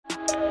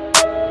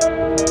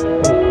Hey,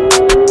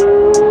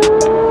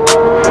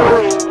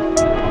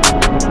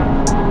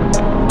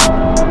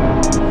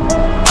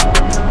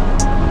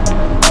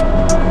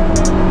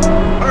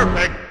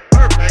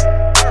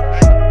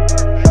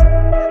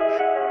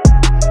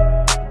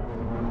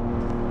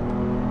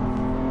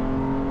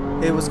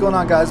 what's going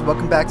on, guys?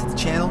 Welcome back to the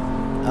channel.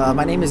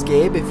 My name is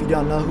Gabe. If you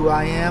don't know who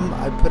I am,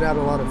 I put out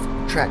a lot of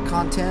track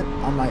content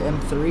on my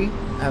M3.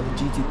 I have a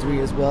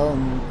GT3 as well,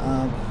 and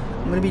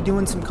I'm going to be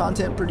doing some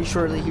content pretty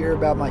shortly here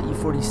about my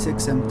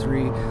E46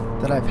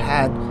 M3 that I've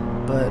had,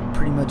 but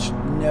pretty much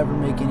never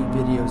make any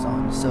videos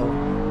on. So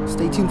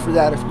stay tuned for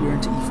that if you're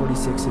into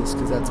E46s,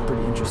 because that's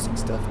pretty interesting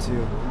stuff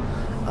too.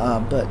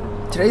 But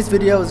today's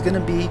video is going to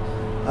be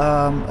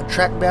a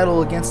track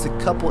battle against a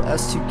couple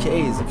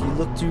S2Ks. If you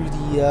look through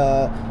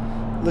the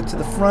look to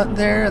the front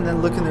there and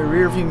then look in the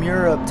rear view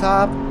mirror up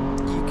top,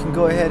 you can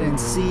go ahead and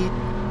see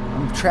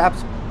I'm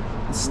trapped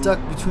and stuck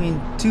between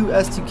two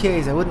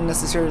S2Ks. I wouldn't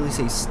necessarily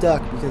say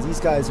stuck, because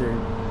these guys are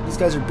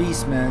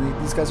beasts, man.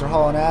 These guys are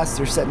hauling ass.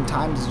 They're setting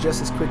times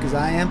just as quick as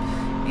I am,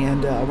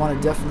 and I want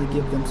to definitely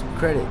give them some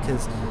credit,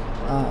 because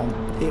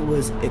it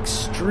was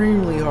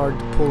extremely hard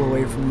to pull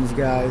away from these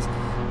guys,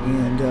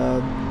 and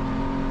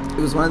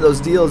it was one of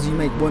those deals, you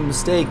make one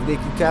mistake, they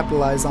can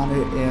capitalize on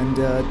it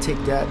and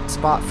take that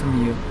spot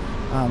from you.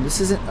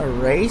 This isn't a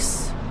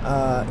race,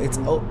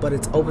 but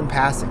it's open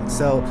passing,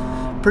 so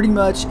pretty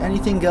much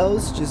anything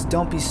goes. Just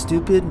don't be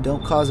stupid,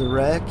 don't cause a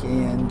wreck,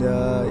 and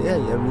yeah,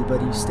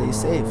 everybody stay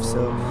safe.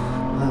 So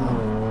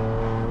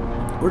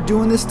we're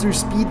doing this through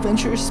Speed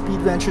Ventures.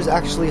 Speed Ventures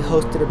actually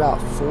hosted about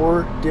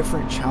 4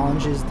 different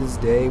challenges this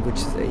day, which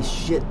is a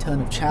shit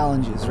ton of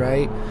challenges,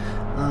 right?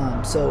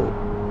 So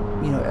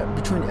you know,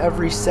 between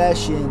every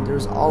session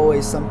there's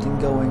always something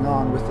going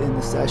on within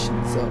the session.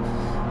 So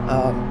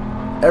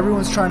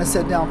everyone's trying to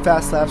set down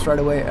fast laps right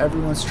away.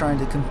 Everyone's trying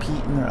to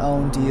compete in their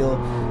own deal,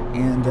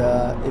 and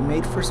it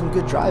made for some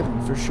good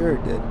driving, for sure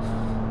it did.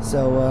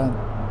 So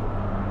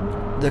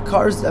the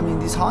cars, I mean,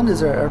 these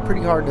Hondas are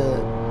pretty hard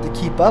to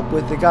keep up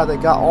with. They got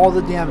all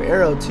the damn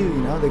aero too,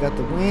 you know. They got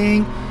the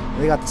wing,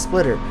 they got the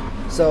splitter.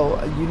 So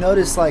you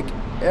notice, like,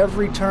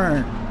 every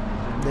turn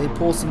they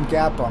pull some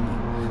gap on me,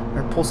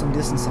 or pull some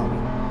distance on me,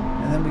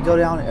 and then we go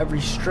down every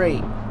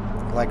straight,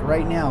 like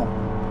right now.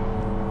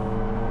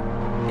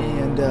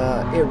 And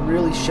it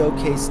really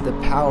showcased the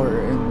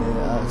power and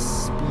the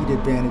speed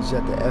advantage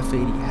that the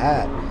F80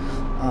 had.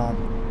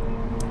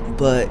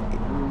 But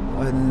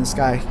other than this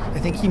guy, I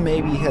think he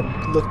maybe had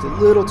looked a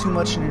little too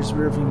much in his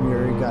rearview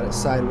mirror. He got it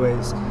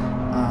sideways.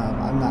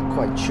 I'm not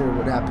quite sure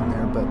what happened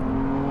there, but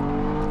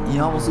he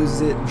almost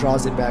loses it,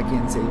 draws it back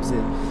in, saves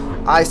it.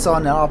 I saw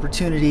an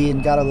opportunity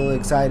and got a little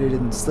excited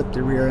and slipped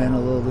the rear end a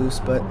little loose,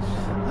 but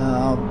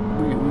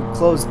we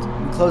closed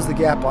the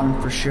gap on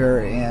him for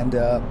sure. And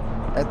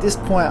at this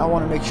point, I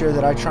want to make sure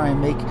that I try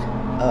and make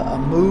a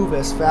move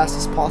as fast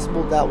as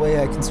possible. That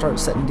way I can start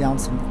setting down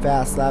some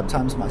fast lap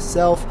times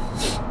myself.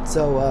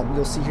 So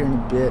you'll see here in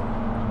a bit,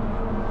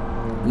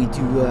 we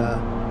do,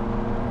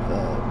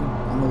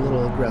 I'm a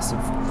little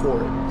aggressive for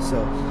it.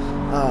 So,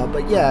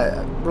 but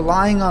yeah,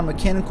 relying on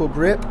mechanical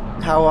grip,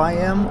 how I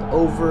am,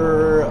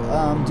 over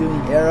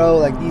doing aero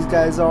like these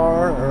guys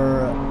are,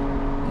 or,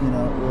 you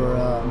know,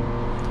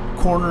 or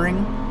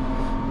cornering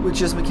with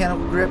just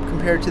mechanical grip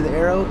compared to the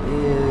aero,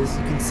 is,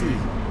 you can see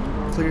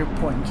clear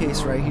point in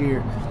case right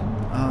here.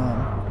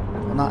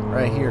 Well, not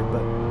right here,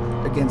 but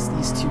against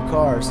these two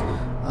cars,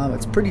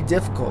 it's pretty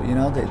difficult. You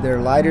know, they're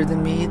lighter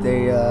than me.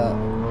 They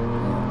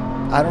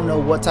I don't know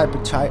what type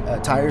of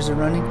tires they're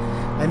running.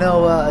 I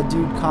know a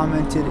dude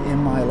commented in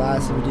my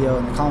last video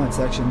in the comment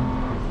section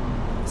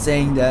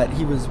saying that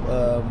he was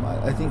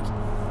I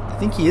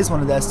think he is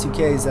one of the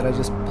S2Ks that I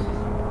just,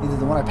 either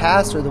the one I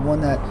passed or the one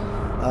that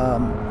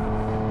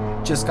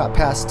just got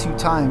passed 2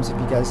 times. If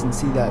you guys didn't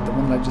see that, the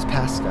one that I just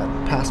passed got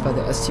passed by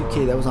the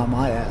S2K that was on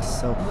my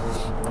ass. So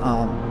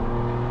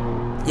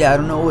yeah, I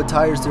don't know what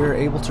tires they're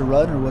able to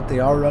run or what they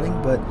are running,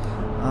 but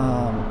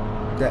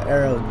the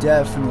aero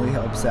definitely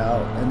helps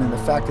out. And then the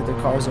fact that the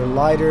cars are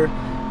lighter,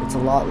 it's a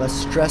lot less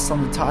stress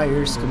on the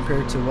tires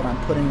compared to what I'm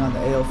putting on the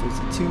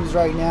AL52s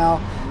right now.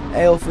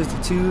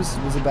 AL52s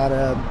was about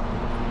a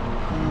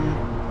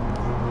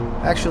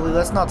actually,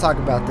 let's not talk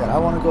about that. I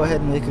want to go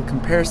ahead and make a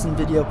comparison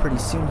video pretty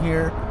soon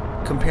here,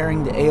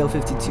 comparing the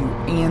AL52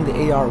 and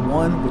the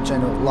AR-1, which I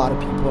know a lot of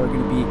people are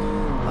going to be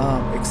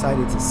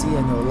excited to see.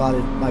 I know a lot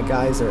of my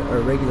guys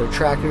are regular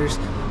trackers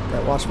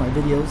that watch my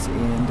videos,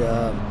 and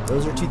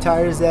those are 2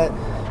 tires that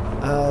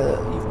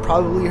you've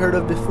probably heard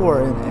of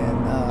before and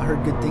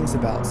heard good things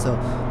about. So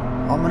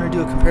I'm going to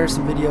do a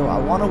comparison video. I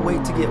want to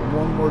wait to get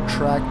one more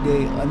track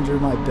day under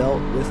my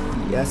belt with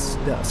the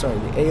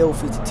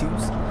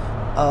AL52s.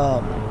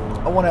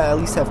 I want to at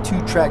least have 2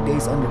 track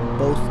days under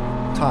both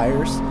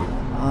tires,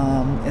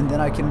 and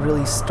then I can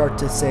really start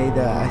to say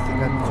that I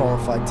think I'm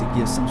qualified to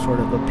give some sort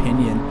of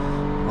opinion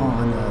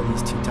on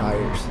these 2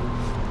 tires.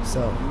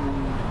 So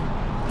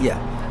yeah,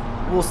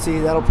 we'll see.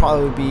 That'll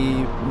probably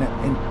be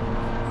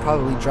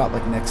probably drop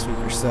like next week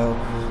or so.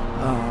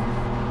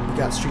 We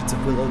got Streets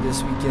of Willow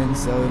this weekend,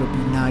 so it'll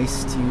be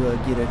nice to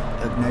get a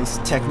nice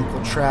technical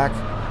track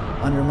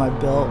under my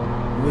belt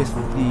with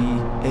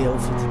the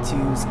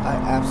AO52s. I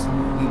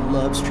absolutely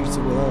love Streets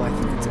of Willow. I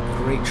think it's a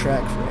great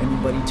track for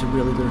anybody to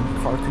really learn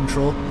car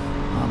control.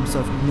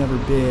 So if you've never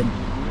been,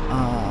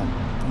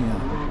 you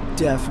know,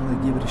 definitely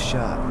give it a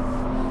shot.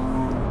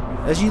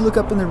 As you look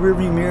up in the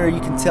rearview mirror, you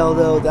can tell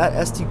though that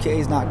S2K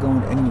is not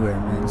going anywhere,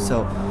 man.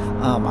 So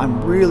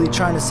I'm really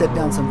trying to set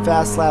down some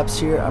fast laps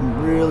here.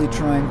 I'm really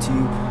trying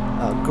to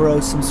grow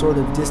some sort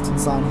of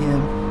distance on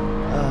him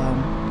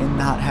and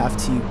not have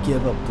to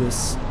give up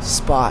this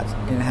spot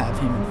and have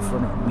him in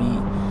front of me.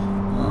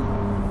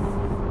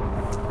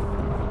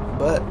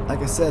 But like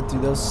I said,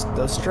 through those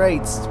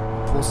straights,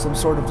 pull some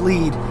sort of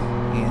lead,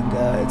 and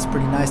it's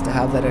pretty nice to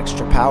have that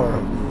extra power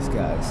over these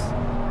guys.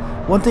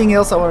 One thing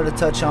else I wanted to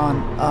touch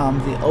on,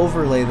 the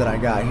overlay that I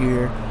got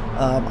here.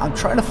 I'm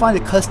trying to find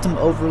a custom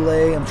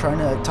overlay. I'm trying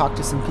to talk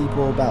to some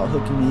people about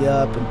hooking me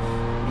up and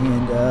you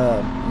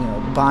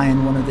know,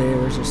 buying one of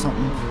theirs or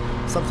something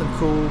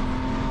cool,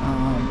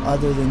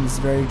 other than this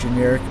very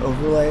generic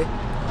overlay.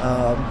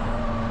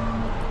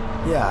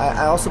 Yeah,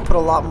 I also put a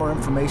lot more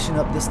information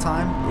up this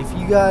time. If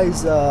you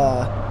guys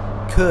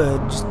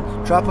could just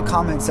drop a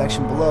comment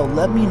section below,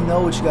 let me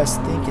know what you guys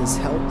think is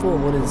helpful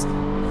and what is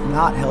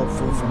not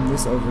helpful from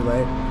this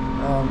overlay.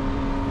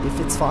 If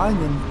it's fine,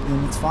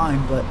 then it's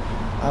fine, but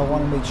I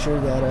want to make sure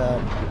that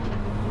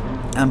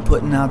I'm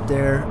putting out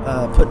there,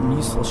 putting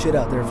useful shit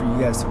out there for you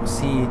guys to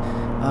see.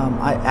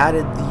 I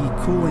added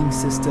the cooling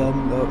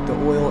system, the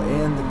oil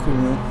and the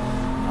coolant,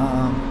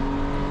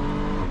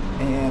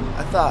 and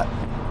I thought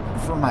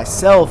for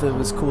myself it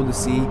was cool to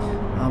see.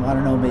 I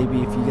don't know,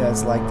 maybe if you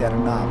guys like that or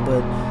not,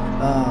 but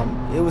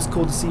it was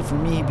cool to see for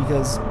me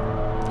because,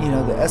 you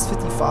know, the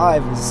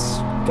S55 has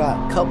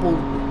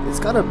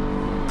got a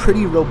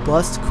pretty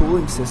robust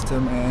cooling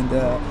system, and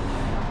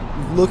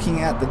looking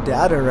at the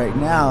data right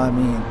now, I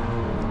mean,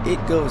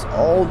 it goes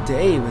all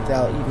day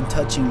without even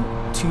touching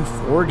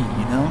 240,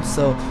 you know,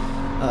 so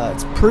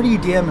it's pretty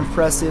damn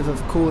impressive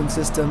of cooling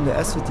system. The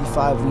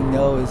S55 we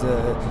know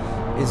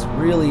is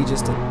really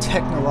just a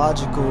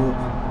technological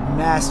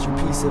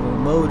masterpiece of a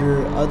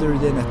motor, other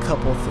than a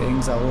couple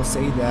things. I will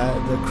say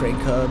that the crank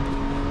hub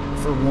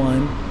for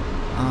one,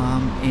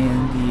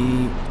 and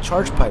the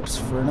charge pipes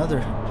for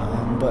another,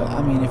 but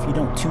I mean, if you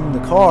don't tune the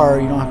car,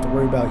 you don't have to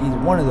worry about either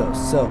one of those.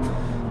 So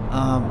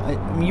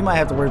I mean, you might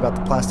have to worry about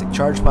the plastic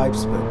charge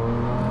pipes, but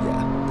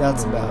yeah,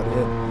 that's about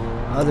it.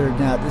 Other than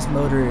that, this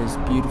motor is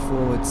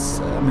beautiful. It's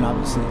I mean,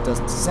 obviously it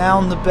doesn't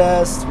sound the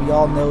best, we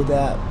all know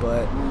that,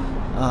 but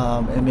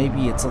and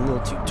maybe it's a little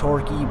too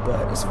torquey,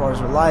 but as far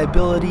as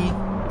reliability,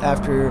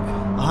 after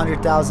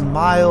 100,000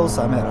 miles,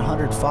 I'm at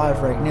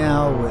 105 right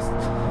now, with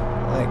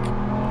like,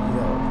 you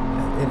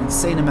know, an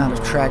insane amount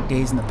of track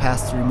days in the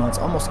past 3 months.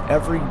 Almost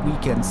every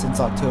weekend since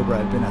October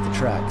I've been at the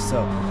track.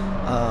 So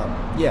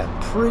yeah,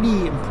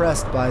 pretty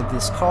impressed by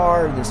this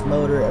car, this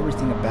motor,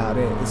 everything about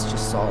it. It's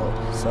just solid.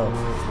 So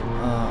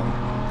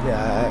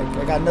yeah,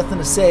 I got nothing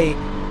to say.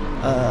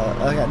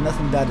 I got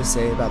nothing bad to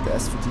say about the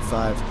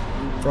S55.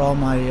 For all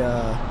my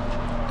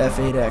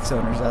F8X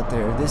owners out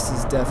there, this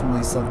is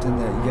definitely something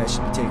that you guys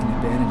should be taking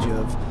advantage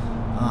of,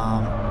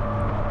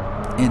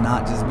 and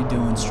not just be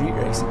doing street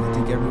racing. I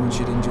think everyone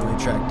should enjoy a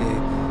track day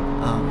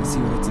and see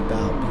what it's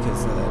about,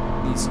 because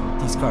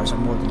these cars are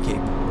more than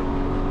capable.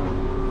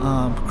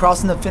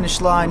 Crossing the finish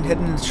line,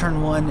 heading into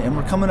turn 1, and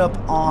we're coming up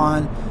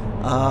on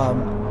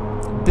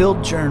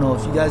Build Journal.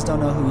 If you guys don't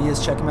know who he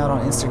is, check him out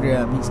on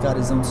Instagram. He's got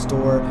his own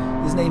store.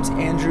 His name's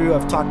Andrew.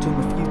 I've talked to him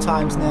a few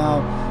times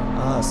now.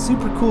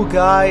 Super cool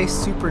guy,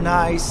 super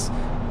nice,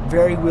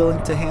 very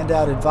willing to hand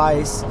out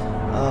advice.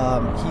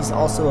 He's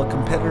also a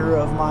competitor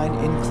of mine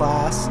in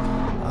class.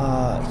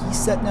 He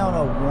set down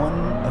a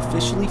 1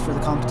 officially for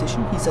the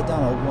competition. He set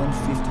down a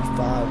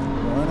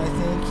 155.1, I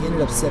think. He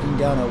ended up setting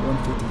down a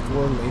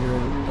 154 later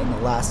in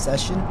the last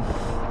session.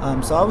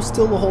 So I was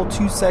still a whole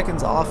 2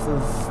 seconds off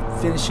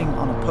of finishing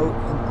on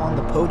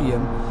the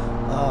podium.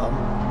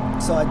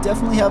 So I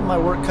definitely have my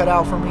work cut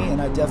out for me,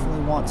 and I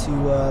definitely want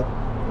to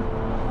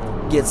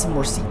get some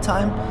more seat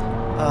time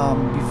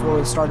before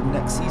the start of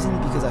next season,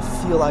 because I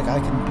feel like I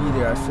can be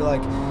there. I feel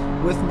like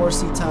with more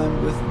seat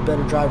time, with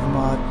better driver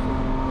mod,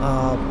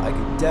 I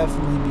could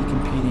definitely be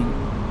competing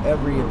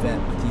every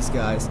event with these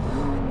guys.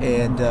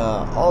 And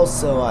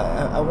also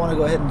I want to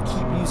go ahead and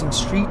keep using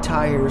street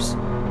tires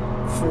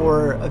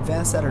for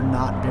events that are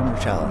not Bimmer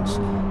Challenge.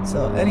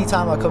 So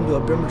anytime I come to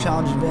a Bimmer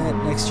Challenge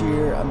event next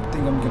year, I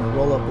think I'm going to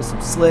roll up with some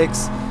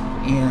slicks,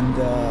 and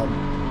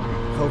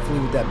hopefully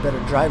with that better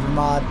driver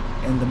mod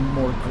and the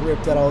more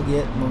grip that I'll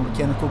get, more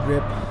mechanical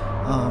grip,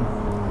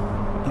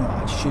 you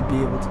know, I should be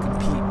able to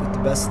compete with the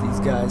best of these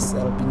guys.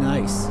 That'll be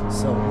nice.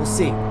 So we'll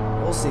see.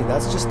 We'll see.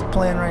 That's just the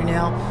plan right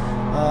now.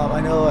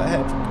 I know I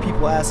have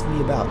people asking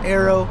me about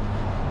Aero,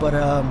 but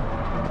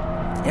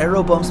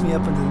Aero bumps me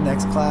up into the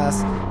next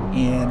class,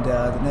 and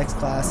the next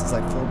class is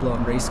like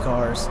full-blown race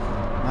cars.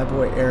 My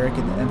boy Eric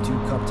in the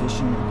M2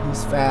 competition,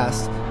 he's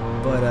fast,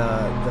 but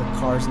the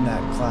cars in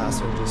that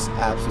class are just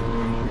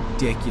absolutely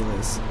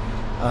ridiculous.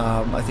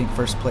 I think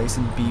first place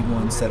in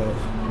B1 set a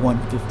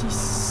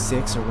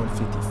 156 or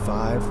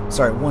 155.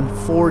 Sorry,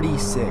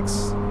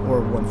 146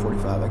 or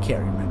 145. I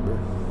can't remember.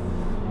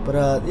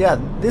 But yeah,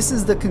 this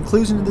is the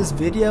conclusion of this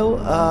video.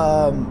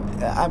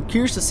 I'm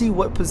curious to see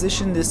what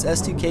position this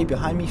S2K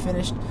behind me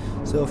finished.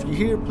 So if you're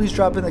here, please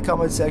drop in the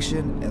comment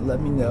section and let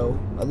me know.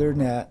 Other than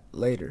that,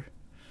 later.